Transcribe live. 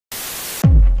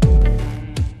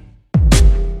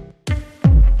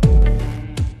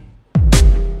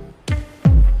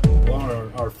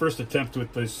first attempt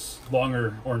with this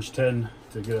longer orange 10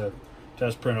 to get a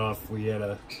test print off, we had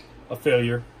a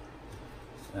failure.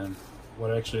 And what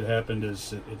actually had happened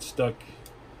is it stuck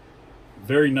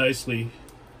very nicely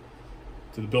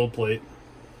to the build plate,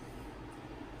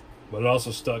 but it also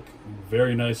stuck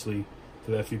very nicely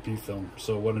to the FEP film.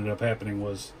 So what ended up happening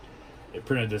was it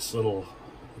printed this little,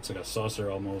 it's like a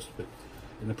saucer almost, but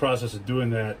in the process of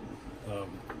doing that,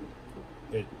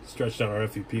 it stretched out our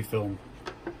FEP film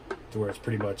to where it's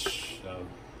pretty much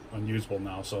unusable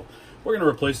now. So we're going to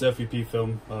replace the FEP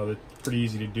film. It's pretty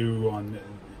easy to do.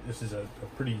 This is a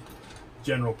pretty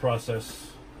general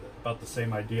process, about the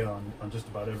same idea on just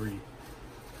about every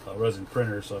resin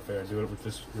printer. So if I do it with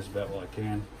this bevel, I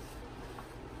can.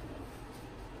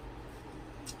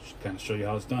 Just kind of show you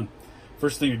how it's done.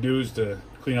 First thing you do is to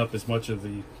clean up as much of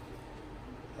the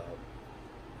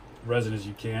resin as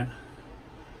you can.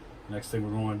 Next thing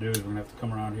we're going to do is we're going to have to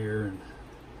come around here and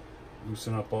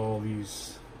loosen up all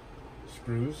these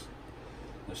screws.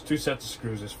 There's two sets of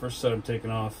screws. This first set I'm taking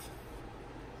off,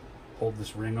 hold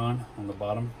this ring on the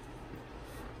bottom.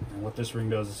 And what this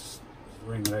ring does is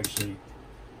the ring that actually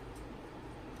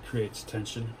creates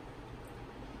tension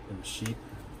in the sheet.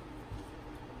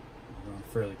 Going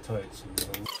fairly tight, so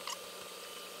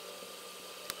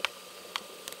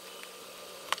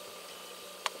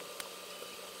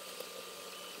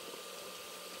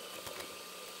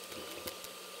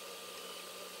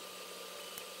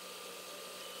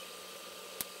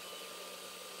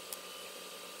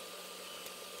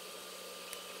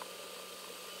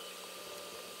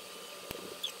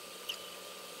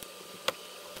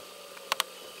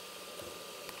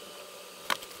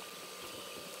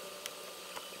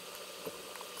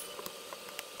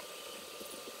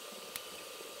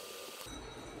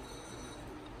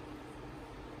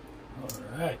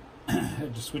Alright, I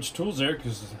had to switch tools there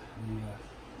because the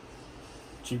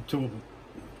cheap tool that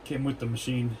came with the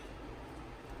machine,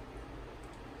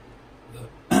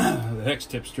 the hex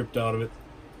tip stripped out of it.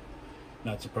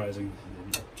 Not surprising,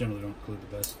 they generally don't include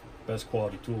the best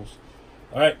quality tools.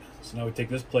 Alright, so now we take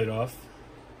this plate off.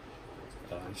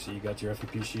 You see you got your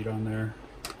FEP sheet on there,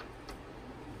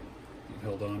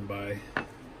 held on by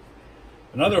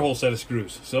another whole set of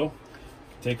screws. So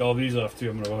take all these off too.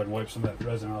 I'm going to go ahead and wipe some of that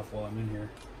resin off while I'm in here.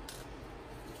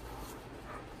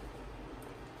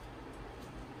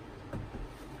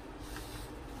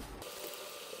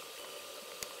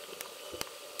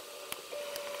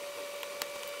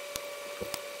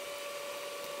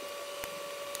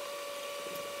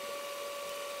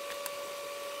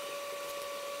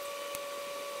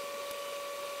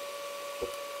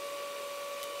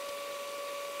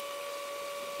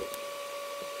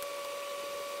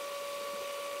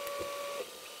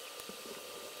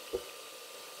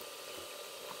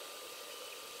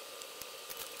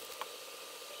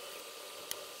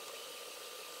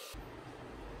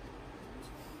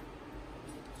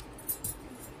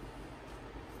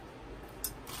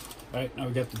 Alright, now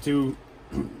we got the two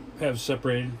halves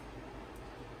separated.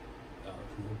 We'll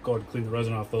go ahead and clean the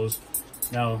resin off those.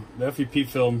 Now, the FEP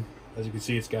film, as you can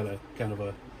see, it's got a kind of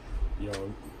a,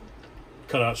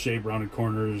 cutout shape, rounded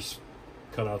corners,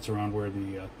 cutouts around where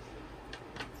the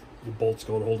bolts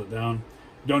go to hold it down.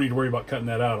 You don't need to worry about cutting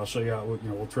that out. I'll show you how,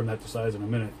 we'll trim that to size in a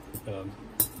minute. You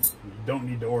don't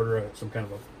need to order some kind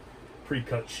of a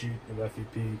pre-cut sheet of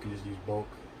FEP. You can just use bulk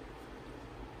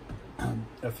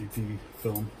FEP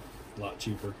film. A lot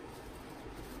cheaper.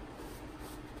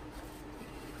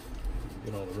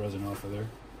 Get all the resin off of there.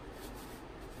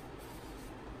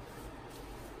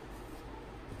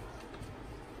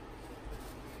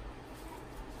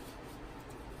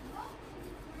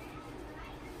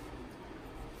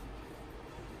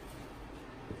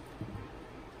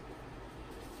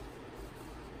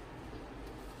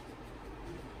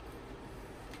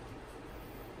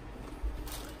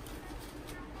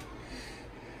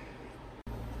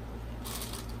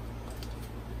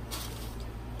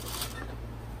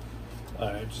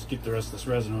 Alright, just get the rest of this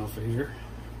resin off of here.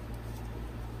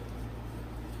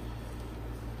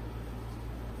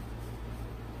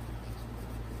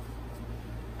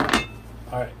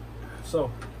 Alright,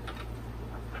 so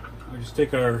we just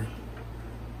take our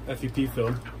FEP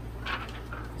film.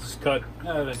 This is cut,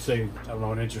 I'd say, I don't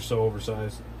know, an inch or so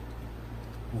oversized.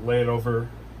 We'll lay it over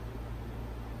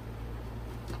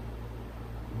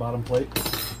the bottom plate.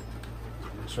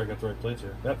 Make sure I got the right plates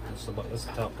here. Yep, that's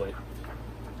the top plate.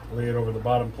 Lay it over the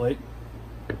bottom plate.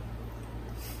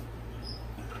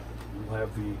 We'll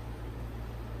have the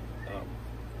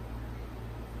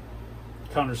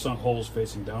countersunk holes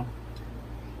facing down.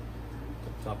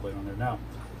 Put the top plate on there. Now,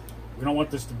 we don't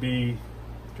want this to be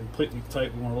completely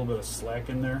tight. We want a little bit of slack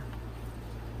in there.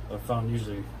 I found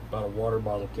usually about a water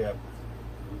bottle cap.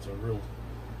 It's a real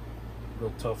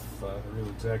tough, real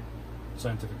exact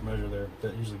scientific measure there.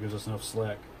 That usually gives us enough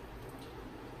slack.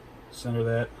 Center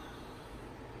that.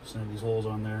 Center these holes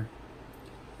on there.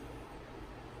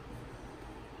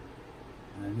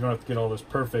 And you don't have to get all this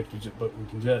perfect, but we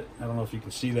can get, I don't know if you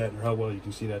can see that or how well you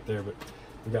can see that there, but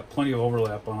we've got plenty of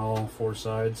overlap on all 4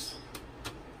 sides.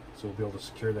 So we'll be able to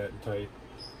secure that tight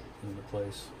into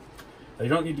place. Now you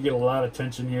don't need to get a lot of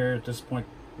tension here at this point.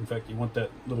 In fact, you want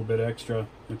that little bit extra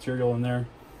material in there.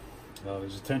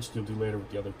 There's a tension you'll do later with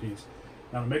the other piece.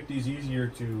 Now to make these easier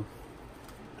to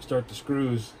start the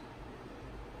screws,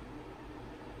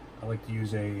 I like to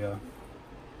use a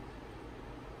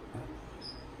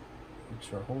make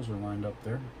sure our holes are lined up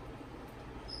there.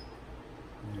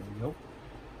 There we go.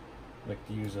 I like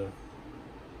to use a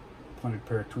pointed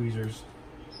pair of tweezers.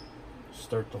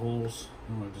 Start the holes.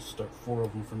 I'm going to just start 4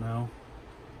 of them for now.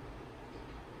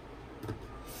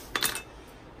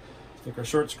 Take our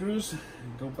short screws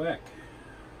and go back.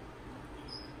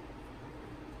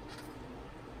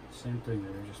 Same thing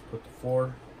there, just put the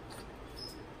 4.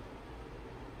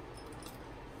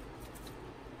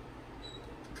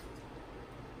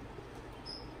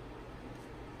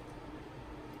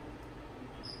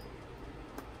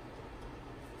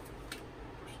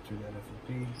 Just do that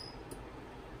FEP.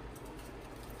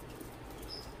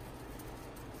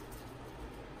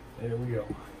 There we go.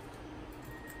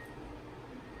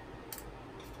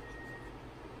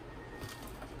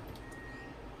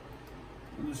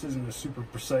 This isn't a super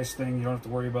precise thing. You don't have to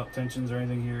worry about tensions or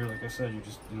anything here. Like I said, you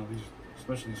just, these,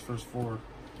 especially these first 4,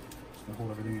 just gonna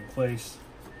hold everything in place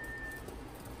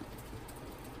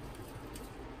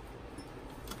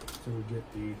until we get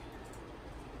the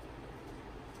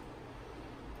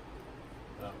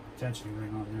tensioning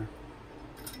ring on there.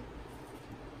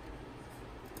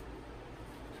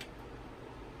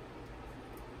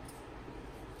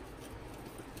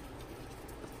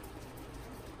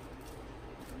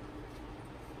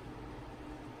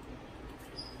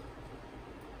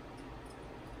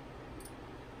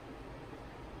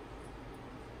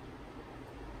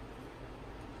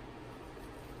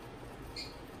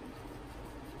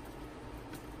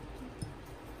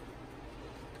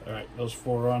 Alright, those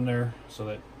 4 are on there, so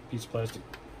that piece of plastic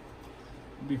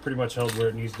will be pretty much held where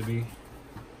it needs to be.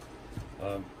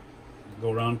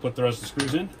 Go around and put the rest of the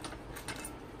screws in.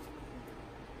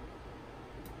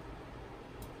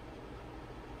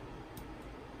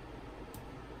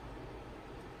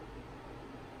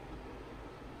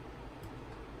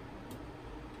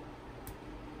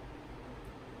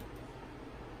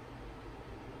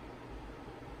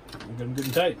 Get them good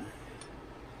and tight.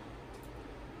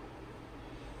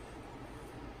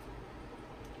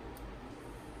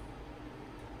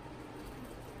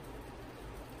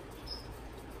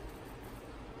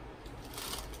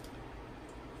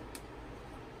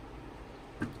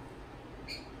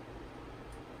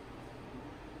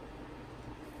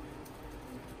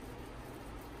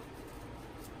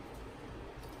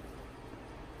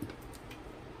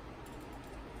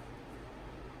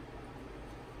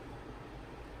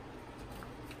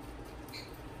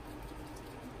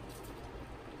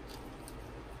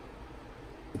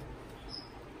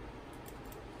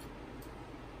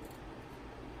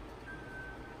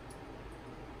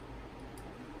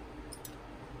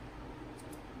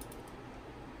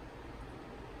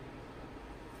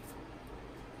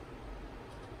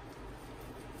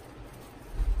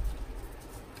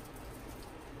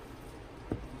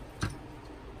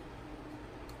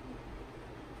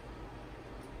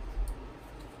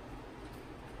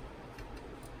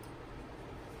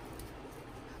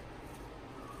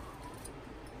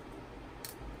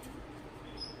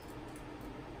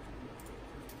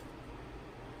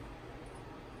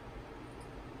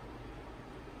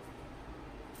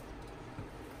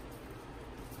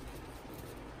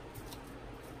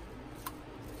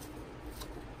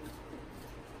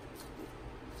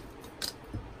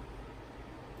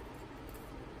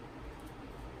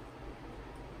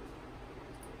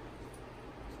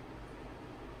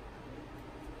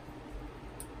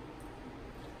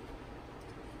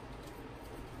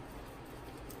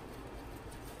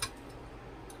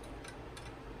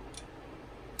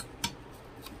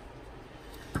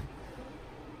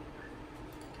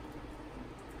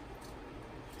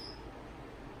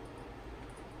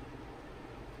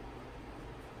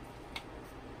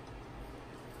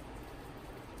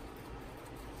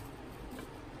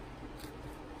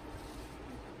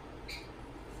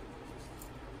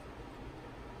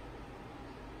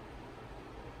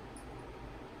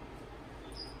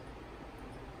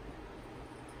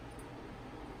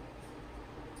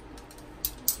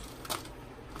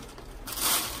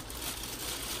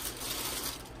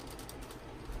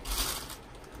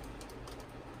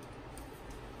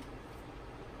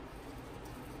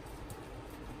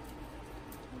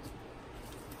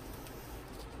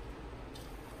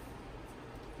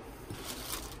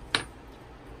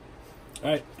 All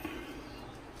right.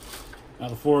 Now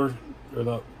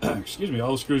excuse me,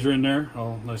 all the screws are in there,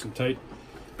 all nice and tight,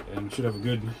 and we should have a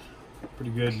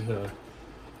pretty good,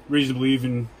 reasonably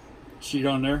even sheet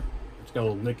on there. It's got a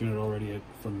little nick in it already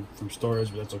from storage,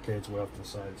 but that's okay. It's way off to the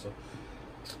side, so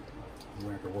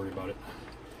we're not gonna worry about it.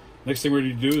 Next thing we're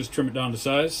going to do is trim it down to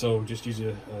size, so just use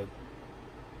a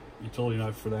utility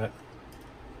knife for that.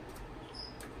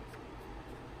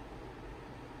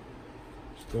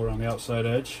 Just go around the outside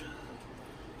edge.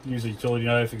 Use a utility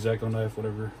knife, X-Acto knife,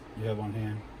 whatever you have on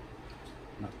hand.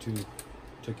 Not too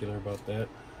particular about that.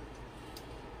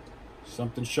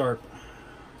 Something sharp.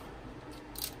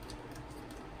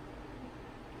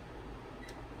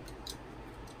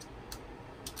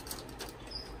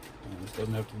 And this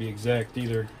doesn't have to be exact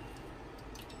either.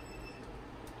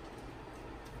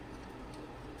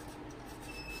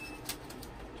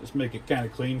 Just make it kind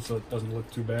of clean so it doesn't look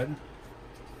too bad.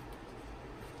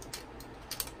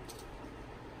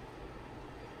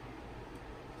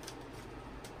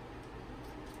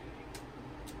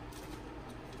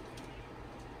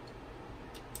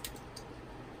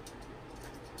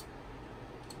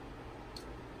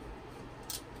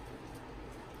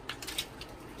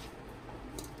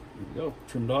 There we go,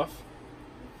 trimmed off.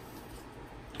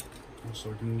 Also,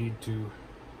 we're going to need to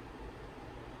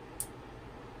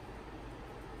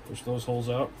push those holes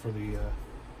out for the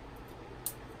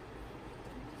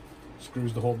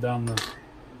screws to hold down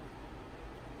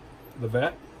the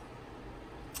vat.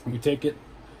 And we take it,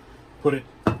 put it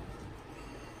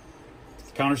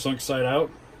countersunk side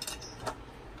out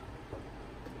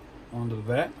onto the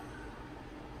vat.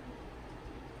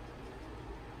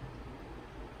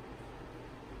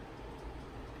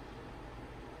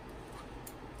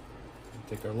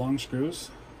 Take our long screws.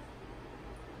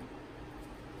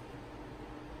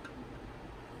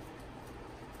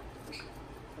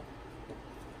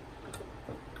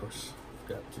 Of course,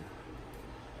 got to.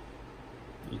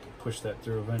 You can push that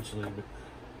through eventually, but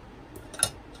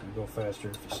it's going to go faster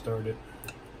if you start it.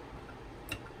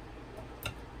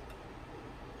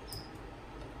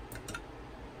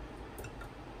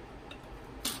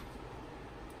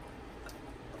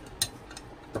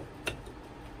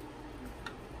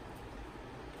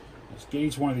 Let's get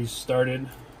each one of these started,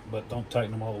 but don't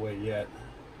tighten them all the way yet.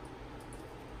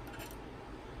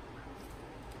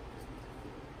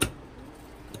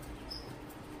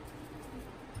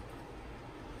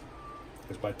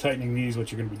 Because by tightening these,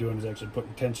 what you're going to be doing is actually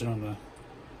putting tension on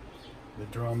the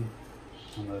drum,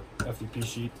 on the FEP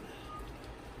sheet.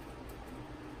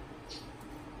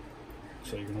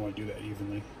 So you're going to want to do that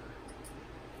evenly.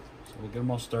 So we'll get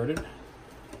them all started.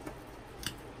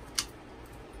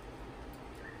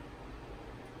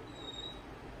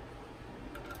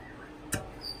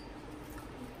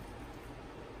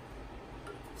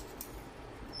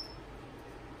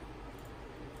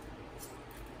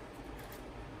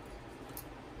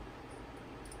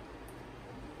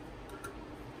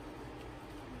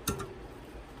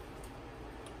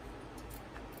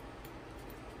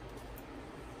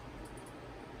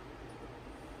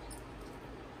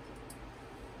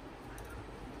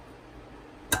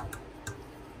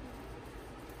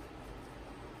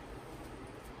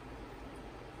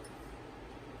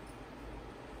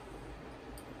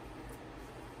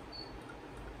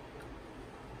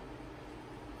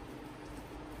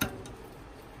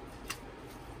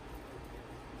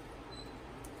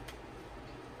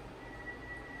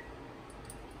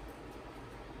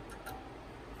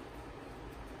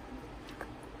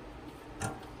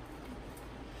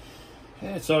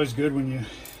 Yeah, it's always good when you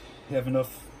have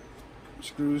enough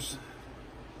screws,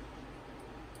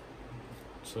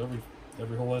 so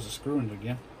every hole has a screw in it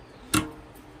again. I'm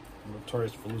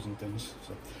notorious for losing things.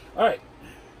 So, all right,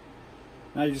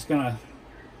 now I'm just gonna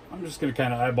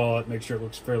kind of eyeball it, make sure it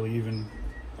looks fairly even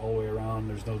all the way around.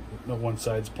 There's no one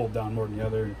side's pulled down more than the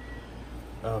other.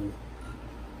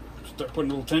 Start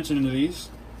putting a little tension into these.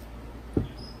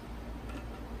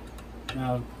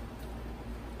 Now,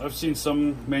 I've seen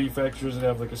some manufacturers that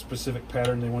have like a specific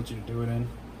pattern they want you to do it in.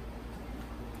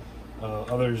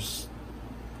 Others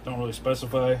don't really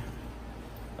specify.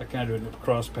 I kind of do it in a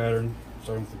cross pattern,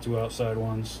 starting with the two outside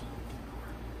ones,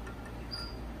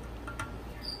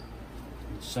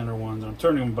 the center ones. I'm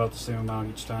turning them about the same amount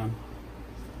each time,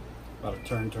 about a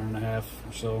turn and a half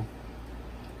or so.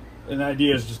 And the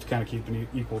idea is just to kind of keep an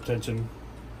equal tension.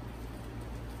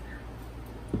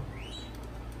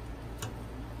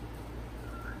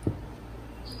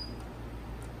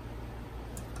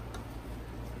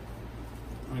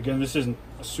 Again, this isn't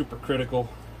a super critical,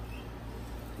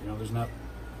 there's not,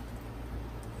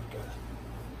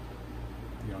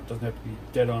 it doesn't have to be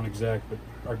dead on exact, but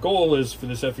our goal is for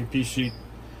this FEP sheet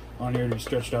on here to be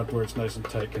stretched out to where it's nice and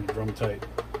tight, kind of drum tight,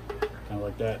 kind of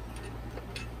like that.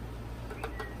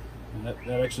 And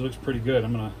that actually looks pretty good.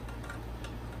 I'm gonna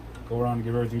go around and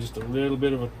give everything just a little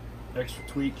bit of an extra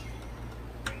tweak.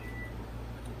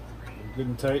 Good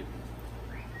and tight.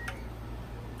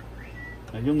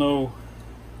 Now you'll know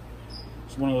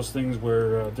it's one of those things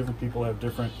where different people have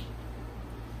different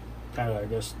kind of, I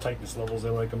guess, tightness levels. They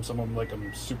like them. Some of them like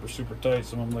them super, super tight.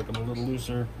 Some of them like them a little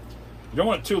looser. You don't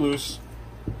want it too loose.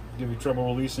 Give you trouble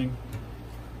releasing.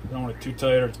 You don't want it too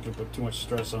tight, or it's going to put too much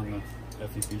stress on the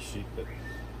FEP sheet. But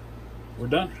we're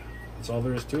done. That's all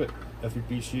there is to it.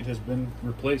 FEP sheet has been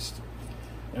replaced,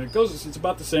 and it goes. It's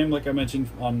about the same, like I mentioned,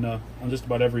 on just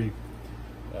about every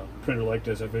printer like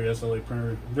this. Every SLA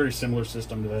printer, very similar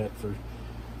system to that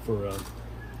for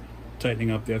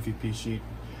tightening up the FEP sheet.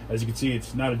 As you can see,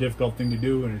 it's not a difficult thing to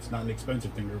do, and it's not an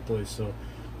expensive thing to replace. So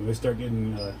when they start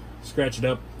getting scratched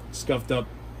up, scuffed up,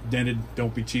 dented,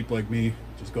 don't be cheap like me.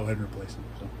 Just go ahead and replace them.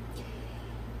 So